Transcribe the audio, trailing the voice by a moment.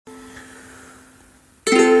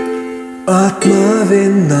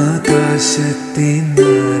ആത്മാവിൻ ആകാശത്തിന്നരൂ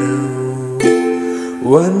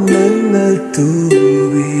വർണ്ണങ്ങൾ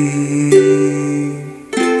തൂവി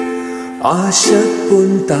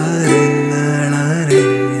ആശപ്പൊൻ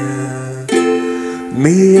താരങ്ങളറിഞ്ഞ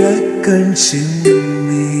നീലക്കൺ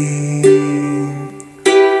ചിമ്മീ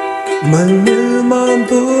മഞ്ഞൾ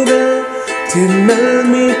മാമ്പൂവൽ thennal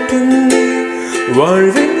Meettunne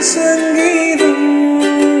vazhvin sageetham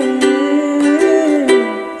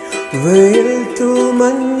Veyil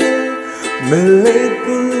thoomanjin melle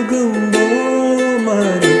Pullkumbol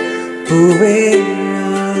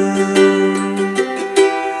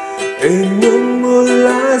engum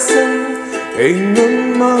ullasam engum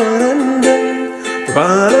maanandam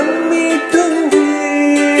varam Meettunne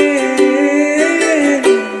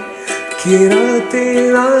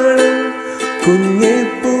kiratilalam kunye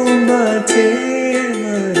poombate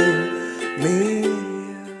maram Neela.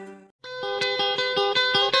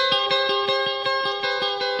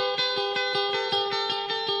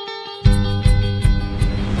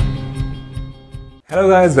 Hello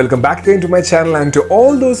guys, welcome back again to my channel, and to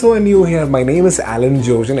all those who are new here, my name is Alen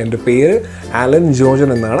Jojan. എൻ്റെ പേര് Alen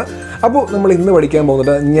Jojan എന്നാണ്. അപ്പോൾ നമ്മൾ ഇന്ന് പഠിക്കാൻ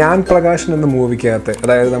പോകുന്നത് Njan Prakashan എന്ന മൂവിക്കകത്ത്,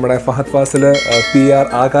 അതായത് നമ്മുടെ ഫഹദ് ഫാസിൽ PR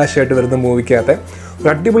ആകാശായിട്ട് വരുന്ന മൂവിക്കകത്ത് ഒരു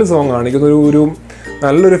അടിപൊളി സോങ് ആണ്. ഒരു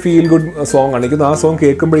നല്ലൊരു ഫീൽ ഗുഡ് സോങ് ആണ്. ആ സോങ്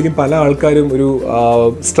കേൾക്കുമ്പോഴേക്കും പല ആൾക്കാരും ഒരു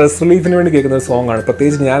സ്ട്രെസ് റിലീഫിന് വേണ്ടി കേൾക്കുന്ന ഒരു സോങ് ആണ്.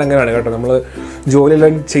 പ്രത്യേകിച്ച് ഞാൻ അങ്ങനെയാണ് കേട്ടോ. നമ്മൾ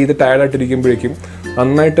ജോലിയെല്ലാം ചെയ്ത് ടയർഡായിട്ടിരിക്കുമ്പോഴേക്കും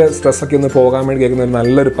നന്നായിട്ട് സ്ട്രെസ്സൊക്കെ ഒന്ന് പോകാൻ വേണ്ടി കേൾക്കുന്ന ഒരു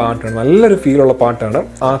നല്ലൊരു പാട്ടാണ്, നല്ലൊരു ഫീലുള്ള പാട്ടാണ്.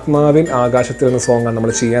 ആത്മാവിൻ ആകാശത്തിൽ എന്ന സോങ് ആണ്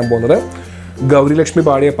നമ്മൾ ചെയ്യാൻ പോകുന്നത്. ഗൗരി ലക്ഷ്മി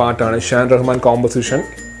പാടിയ പാട്ടാണ്, ഷാൻ റഹ്മാൻ കോമ്പോസിഷൻ.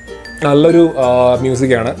 നല്ലൊരു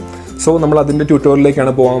മ്യൂസിക്കാണ്. സോ നമ്മൾ അതിൻ്റെ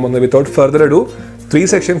ട്യൂട്ടോറിയലിലേക്കാണ് പോകാൻ പോകുന്നത്. Without further ado, 3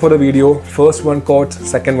 sections for the video. First one chords,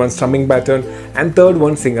 second one strumming pattern, and third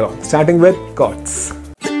one sing along. Starting with chords.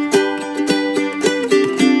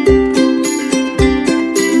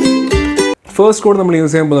 First chord നമ്മൾ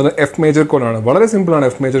യൂസ് ചെയ്യാൻ പോകുന്നത് F major chord ആണ്. വളരെ സിമ്പിൾ ആണ്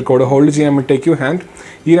F major chord. ഹോൾഡ് ചെയ്യാൻ വേണ്ടി take you hand,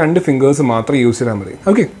 ഈ 2 fingers മാത്രം യൂസ് ചെയ്താൽ മതി.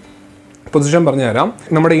 ഓക്കെ, പൊസിഷൻ പറഞ്ഞു തരാം.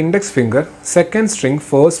 നമ്മുടെ index finger second string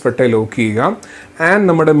first ഫ്രെറ്റെ lock ചെയ്യുക, ആൻഡ്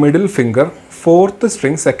നമ്മുടെ middle finger fourth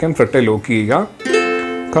string second ഫ്രെറ്റെ lock ചെയ്യുക.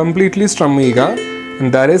 കംപ്ലീറ്റ്ലി സ്ട്രം ചെയ്യുക.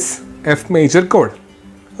 And that is F major chord.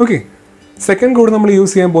 Okay. Second code നമ്മൾ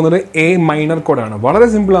യൂസ് ചെയ്യാൻ പോകുന്നത് A minor കോഡാണ്. വളരെ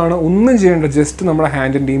സിമ്പിളാണ്, ഒന്നും ചെയ്യേണ്ട, ജസ്റ്റ് നമ്മുടെ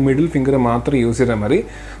ഹാൻഡിൻ്റെ ഈ മിഡിൽ ഫിംഗർ മാത്രം യൂസ് ചെയ്താൽ മതി.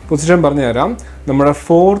 പൊസിഷൻ പറഞ്ഞു തരാം. നമ്മുടെ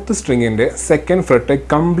ഫോർത്ത് സ്ട്രിങ്ങിൻ്റെ സെക്കൻഡ് ഫ്രെറ്റെ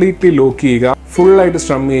കംപ്ലീറ്റ്ലി ലോക്ക് ചെയ്യുക, ഫുള്ളായിട്ട്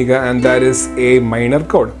സ്ട്രം ചെയ്യുക, and that is A minor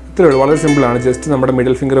code. ഇത്രയുള്ളൂ, വളരെ സിമ്പിളാണ്. ജസ്റ്റ് നമ്മുടെ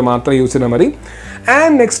മിഡിൽ ഫിംഗർ മാത്രം യൂസ് ചെയ്താൽ മതി.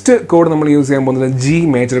 ആൻഡ് നെക്സ്റ്റ് കോഡ് നമ്മൾ യൂസ് ചെയ്യാൻ പോകുന്നത് G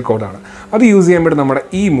major കോഡാണ്. അത് യൂസ് ചെയ്യാൻ വേണ്ടി നമ്മുടെ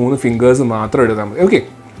ഈ 3 ഫിംഗേഴ്സ് മാത്രം എടുത്താൽ മതി. ഓക്കെ,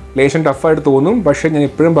 ലേശം ടഫായിട്ട് തോന്നും, പക്ഷേ ഞാൻ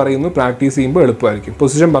എപ്പോഴും പറയുന്നു പ്രാക്ടീസ് ചെയ്യുമ്പോൾ എളുപ്പമായിരിക്കും.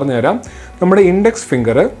 പൊസിഷൻ പറഞ്ഞു തരാം. നമ്മുടെ ഇൻഡെക്സ്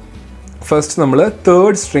ഫിംഗർ ഫസ്റ്റ് നമ്മൾ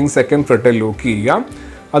തേർഡ് സ്ട്രിങ് സെക്കൻഡ് ഫ്രെറ്റെ ലോക്ക് ചെയ്യുക.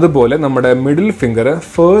 അതുപോലെ നമ്മുടെ middle finger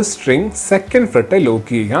first string second ഫ്രെറ്റെ lock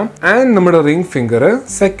ചെയ്യുക, ആൻഡ് നമ്മുടെ ring finger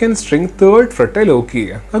second string third ഫ്രെറ്റെ lock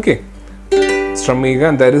ചെയ്യുക. ഓക്കെ, സ്ട്രം ചെയ്യുക,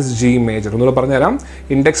 and that is G major. ഒന്നുകൂടെ പറഞ്ഞുതരാം.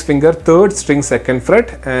 Index finger third string second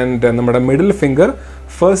FRET, and നമ്മുടെ middle finger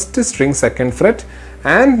first string second FRET,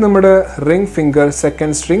 and നമ്മുടെ ring finger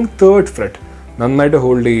second string third FRET. നന്നായിട്ട്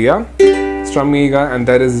hold ചെയ്യുക, സ്ട്രം ചെയ്യുക, and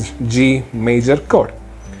that is G major code.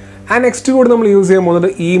 And next code നമ്മൾ use ചെയ്യാൻ പോകുന്നത്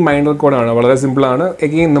E minor കോഡാണ്. വളരെ സിമ്പിളാണ്.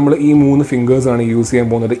 എഗെയിൻ നമ്മൾ ഈ 3 ഫിംഗേഴ്സാണ് യൂസ് ചെയ്യാൻ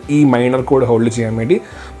പോകുന്നത് E minor കോഡ് ഹോൾഡ് ചെയ്യാൻ വേണ്ടി.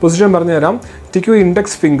 പൊസിഷൻ പറഞ്ഞു തരാം. ടേക്ക് യു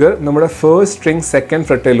ഇൻഡെക്സ് ഫിംഗർ നമ്മുടെ ഫസ്റ്റ് സ്ട്രിങ് സെക്കൻഡ്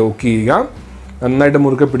ഫ്രെറ്റെ ലോക്ക് ചെയ്യുക, നന്നായിട്ട്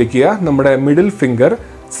മുറുക്കെ പിടിക്കുക. നമ്മുടെ middle finger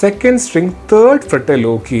second string third ഫ്രെറ്റെ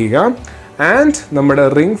lock ചെയ്യുക, ആൻഡ് നമ്മുടെ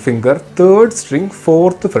ring finger third string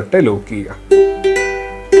fourth ഫ്രെറ്റെ lock ചെയ്യുക.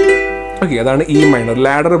 ഓക്കെ, അതാണ് E minor.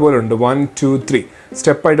 ലാഡർ പോലെ ഉണ്ട്, 1 2 3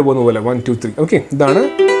 സ്റ്റെപ്പായിട്ട് പോകുന്ന പോലെ 1 2 3. ഓക്കെ, ഇതാണ്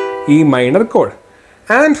E minor കോഡ്.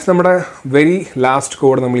 ആൻഡ് നമ്മുടെ വെരി ലാസ്റ്റ്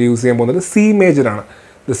കോഡ് നമ്മൾ യൂസ് ചെയ്യാൻ പോകുന്നത് C major ആണ്.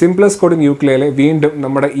 The simplest code in യൂക്കുലേലെ. വീണ്ടും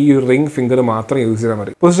നമ്മുടെ ഈ റിംഗ് ഫിംഗർ മാത്രം യൂസ് ചെയ്താൽ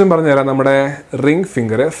മതി. പൊസിഷൻ പറഞ്ഞു തരാം. നമ്മുടെ ring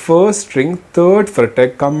finger first string third ഫ്രെറ്റെ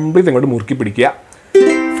complete അങ്ങോട്ട് മുറുക്കി പിടിക്കുക,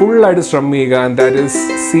 ഫുള്ളായിട്ട് സ്ട്രം ചെയ്യുക, and that is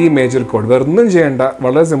C major code. വെറുതെ ചെയ്യേണ്ട,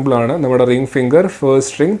 വളരെ സിമ്പിളാണ്. നമ്മുടെ ring finger first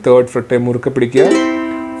string third ഫ്രെറ്റെ മുറുക്കെ പിടിക്കുക,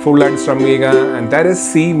 ഫുള്ളായിട്ട് സ്ട്രം ചെയ്യുക, and that is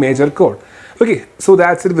C major code. Okay, so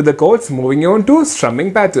that's it with the codes. Moving on to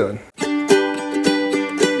strumming pattern.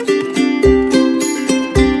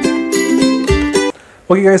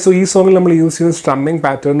 Okay guys, so ഈ സോങ്ങിൽ നമ്മൾ യൂസ് ചെയ്യുന്ന സ്ട്രമ്മിങ്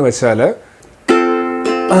പാറ്റേൺ എന്ന് വെച്ചാൽ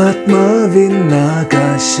ആത്മാവിൻ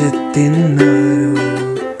ആകാശത്തിന്നരൂ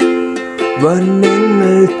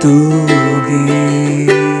വർണ്ണങ്ങൾ തൂകി,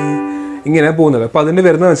 ഇങ്ങനെ പോകുന്നത്. അപ്പോൾ അതിൻ്റെ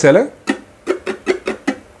വരുന്നത് വെച്ചാൽ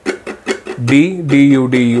D D U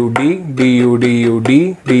D U D D U D U D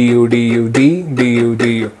D U D U D D U D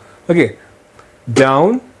U. Okay, down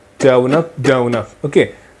down up down up. Okay,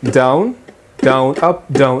 down down up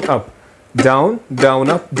down up, down down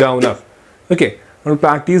up down up. Okay, നമ്മൾ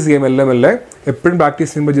practice ചെയ്യാം മെല്ലെ മെല്ലെ. എപ്പോഴും practice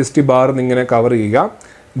ചെയ്യുമ്പോൾ just ഈ bar ഇങ്ങനെ cover ചെയ്യുക.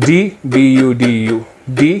 D D U D U,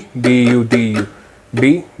 D D U D U,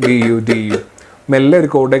 D D U D U. മെല്ലെ ഒരു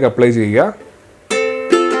കോഡിലേക്ക് അപ്ലൈ ചെയ്യുക.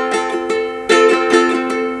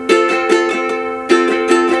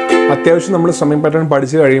 അത്യാവശ്യം നമ്മൾ സ്ട്രമ്മിങ് പാറ്റേൺ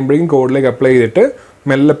പഠിച്ച് കഴിയുമ്പോഴേക്കും കോഡിലേക്ക് അപ്ലൈ ചെയ്തിട്ട്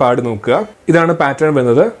മെല്ലെ പാടി നോക്കുക. ഇതാണ് പാറ്റേൺ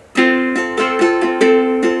വരുന്നത്.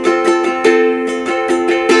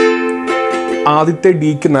 ആദ്യത്തെ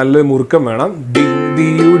ഡിക്ക് നല്ല മുറുക്കം വേണം. D D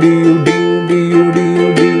U D U, D D U D U,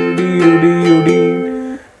 D D U D U, D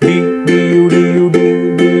D D U D U, D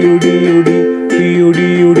D U D U, D D U D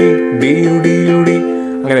U, D D U D U, D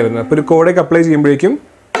അങ്ങനെ വരുന്നത്. അപ്പോൾ ഒരു കോഡൊക്കെ apply ചെയ്യുമ്പോഴേക്കും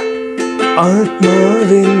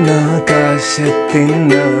ആത്മാവിൻ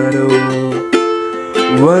ആകാശത്തിന്നരോ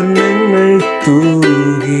വർണ്ണങ്ങൾ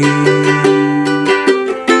തൂകി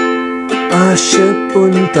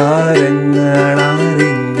ആശപ്പൊൻ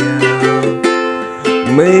താരങ്ങളറിഞ്ഞ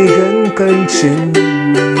മേഘം കൺ ചിമ്മീ.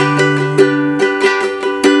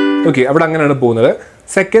 ഓക്കെ, അവിടെ അങ്ങനെയാണ് പോകുന്നത്.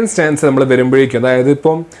 സെക്കൻഡ് സ്റ്റാൻസ് നമ്മൾ വരുമ്പോഴേക്കും, അതായത്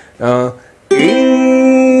ഇപ്പം ഈ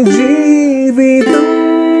ജീവിതം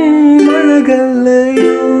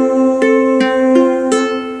മഴകല്ലയോ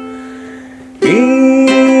ഈ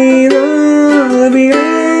നാവിലെ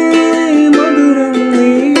മധുരം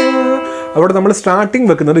നീയാ. അവിടെ നമ്മൾ സ്റ്റാർട്ടിങ്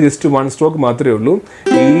വെക്കുന്നത് ജസ്റ്റ് 1 സ്ട്രോക്ക് മാത്രമേ ഉള്ളൂ.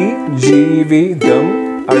 ഈ ജീവിതം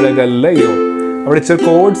അഴകല്ലയോ. അവിടെ ഇച്ചിരി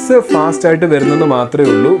കോഡ്സ് ഫാസ്റ്റ് ആയിട്ട് വരുന്നെന്ന് മാത്രമേ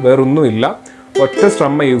ഉള്ളൂ, വേറൊന്നുമില്ല. ഒറ്റ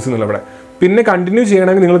സ്ട്രമ്മ യൂസ് ചെയ്യുന്നില്ല അവിടെ. പിന്നെ കണ്ടിന്യൂ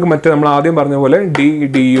ചെയ്യണമെങ്കിൽ നിങ്ങൾക്ക് മറ്റേ നമ്മൾ ആദ്യം പറഞ്ഞ പോലെ D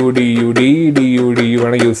D U D U, D D U D U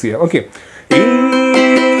വേണം യൂസ് ചെയ്യാം. ഓക്കെ, ഈ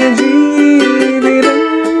ജീവിതം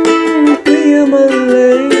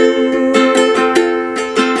പ്രിയമല്ലയോ.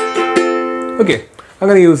 ഓക്കെ,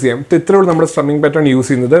 അങ്ങനെ യൂസ് ചെയ്യാം. ഇത്രയുള്ള നമ്മുടെ സ്ട്രമ്മിങ് പാറ്റേൺ യൂസ്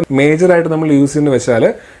ചെയ്യുന്നത്. മേജറായിട്ട് നമ്മൾ യൂസ് ചെയ്യുന്നത് വെച്ചാൽ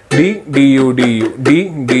D D U D U, D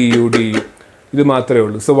D U D U, ഇത് മാത്രമേ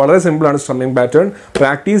ഉള്ളൂ. സോ വളരെ സിമ്പിളാണ് സ്ട്രമ്മിങ് പാറ്റേൺ.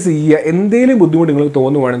 പ്രാക്ടീസ് ചെയ്യുക. എന്തെങ്കിലും ബുദ്ധിമുട്ട് നിങ്ങൾക്ക്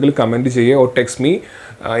തോന്നുവാണെങ്കിൽ കമൻറ്റ് ചെയ്യുക, or text me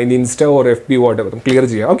in insta or FB what ever, clear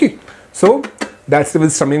ചെയ്യുക. Okay, so that's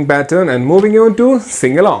with strumming pattern and moving on to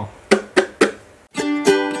sing along.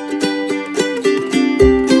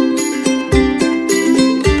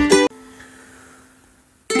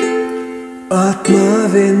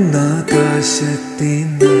 ആത്മാവിൻ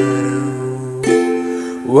ആകാശത്തിന്നരോ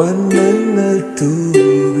വർണ്ണങ്ങൾ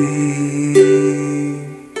തൂവി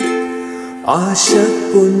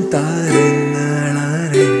ആശപ്പൊൻ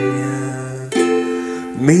താരങ്ങളറിഞ്ഞ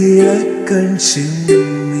നീലക്കൺ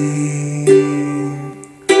ചിമ്മീ.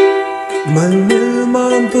 മഞ്ഞൾ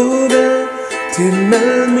മാമ്പൂവൽ തിന്നൽ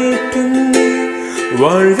മീറ്റുന്നെ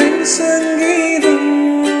വാഴ്വിൻ സംഗീതം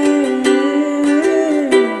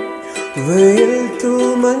വെയിൽ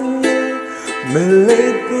തൂമഞ്ഞൾ മെല്ലെ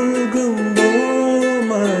പുൽകുമ്പോൾ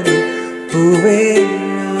മാറി പൂവേ.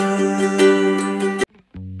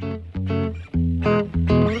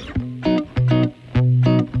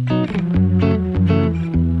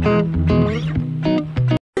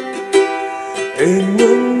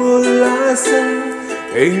 എങ്ങും ഉല്ലാസം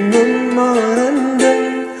എങ്ങും ആനന്ദം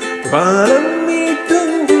പാലം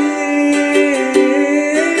മീട്ടുന്നേ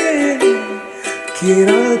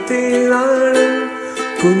കിരാത്തിലാണ്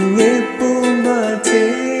കുഞ്ഞെ പൂമ്പാറ്റേ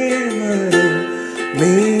മരം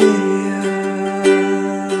നീയ.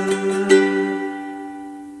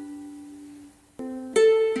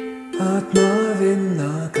 ആത്മാവിൻ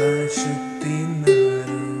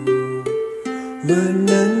ആകാശത്തിന്നരോ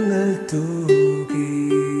വർണ്ണങ്ങൾ തൂകി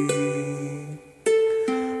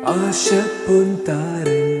ആശപ്പൊൻ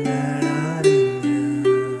താരങ്ങളറിഞ്ഞ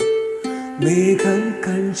മേഘം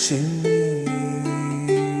കൺ ചിമ്മീ.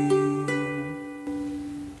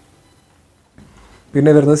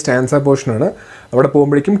 പിന്നെ വരുന്നത് സ്റ്റാൻസ പോർഷനാണ്. അവിടെ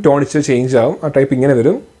പോകുമ്പോഴേക്കും ടോൺ ഇച്ചിരി ചേഞ്ച് ആവും. ആ ടൈപ്പ് ഇങ്ങനെ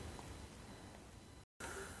വരും.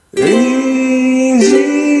 ഈ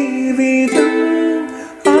ജീവിതം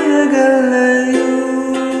അഴകല്ലയോ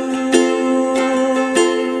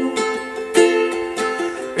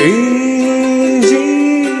ഈ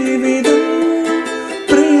ജീവിതം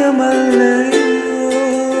പ്രിയമല്ലയോ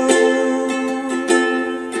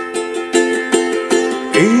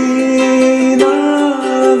ഈ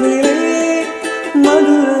നാവിലെ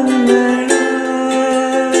മധുരങ്ങളാ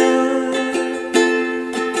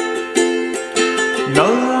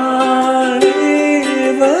നാളെ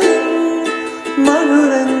വരും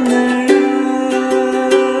മധുരങ്ങളാ.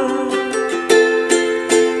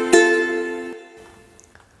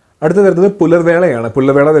 അടുത്ത് വരുന്നത് പുലർവേളയാണ്.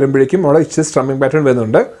 പുലർവേള വരുമ്പോഴേക്കും അവിടെ ഇച്ചിരി സ്ട്രമ്മിങ് പാറ്റേൺ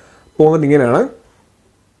വരുന്നുണ്ട്. പോകുന്നത് ഇങ്ങനെയാണ്.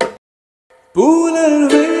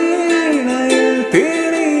 പുലർവേളയിൽ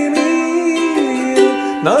തിരിനീർ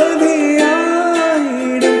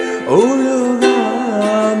നദിയായിടും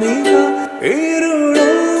ഒഴുകാമിക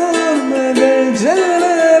ഇരുളോർമ്മകൾ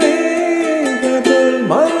ജലരേഖകൾ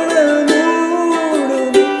മണമൂടും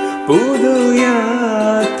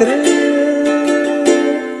പുതുയാത്ര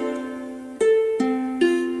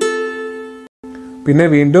പിന്നെ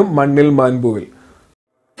വീണ്ടും മണ്ണിൽ മാൻപൂവിൽ.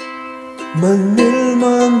 മണ്ണിൽ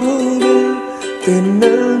മാംബൂവിൽ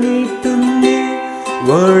തെന്നൽ മീട്ടുന്നെ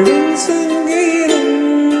വാഴും സംഗീതം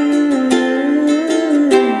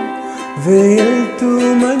വെയിൽ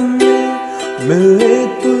തൂമഞ്ഞ് മെല്ലെ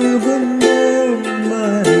പുൽകുമ്പോൾ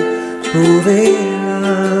മാറി പൂവേല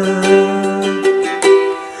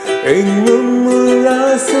എങ്ങും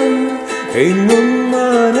ഉല്ലാസം എങ്ങും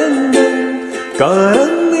ആനന്ദം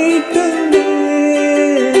കാലം നീട്ടുന്നേ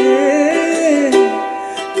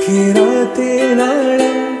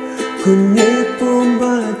കിരാതേനാളം കുഞ്ഞെ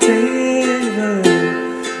പൂമ്പാറ്റകൾ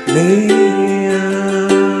നീയാ.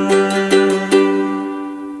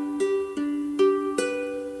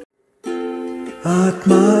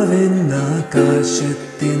 ആത്മാവിൻ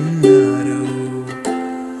ആകാശത്തിന്നരോ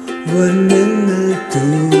വർണ്ണങ്ങൾ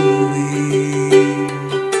തൂവി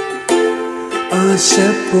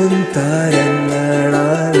ആശപ്പൊൻ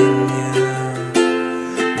താരങ്ങളാളിഞ്ഞ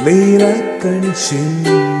Neela kann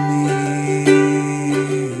chimmee.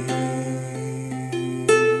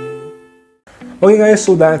 Okay guys,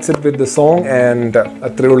 so that's it with the song and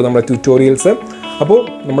അത്രയുള്ള നമ്മുടെ ട്യൂട്ടോറിയൽസ്. അപ്പോൾ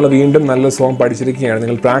നമ്മൾ വീണ്ടും നല്ല സോങ് പഠിച്ചിരിക്കുകയാണ്.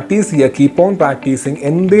 നിങ്ങൾ പ്രാക്ടീസ് ചെയ്യുക, കീപ്പ് ഓൺ പ്രാക്ടീസിങ്.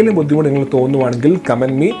 എന്തെങ്കിലും ബുദ്ധിമുട്ട് നിങ്ങൾ തോന്നുവാണെങ്കിൽ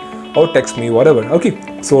comment me or text me whatever. Okay,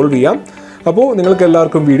 solve ചെയ്യാം. അപ്പോൾ നിങ്ങൾക്ക്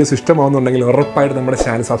എല്ലാവർക്കും വീഡിയോസ് ഇഷ്ടമാകുന്നുണ്ടെങ്കിൽ ഉറപ്പായിട്ട് നമ്മുടെ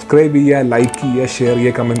ചാനൽ സബ്സ്ക്രൈബ് ചെയ്യുക, ലൈക്ക് ചെയ്യുക, ഷെയർ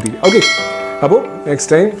ചെയ്യുക, കമൻറ്റ് ചെയ്യുക. ഓക്കെ, അപ്പോൾ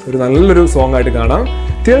നെക്സ്റ്റ് ടൈം ഒരു നല്ലൊരു സോങ് ആയിട്ട് കാണാം.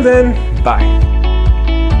 Till then, bye.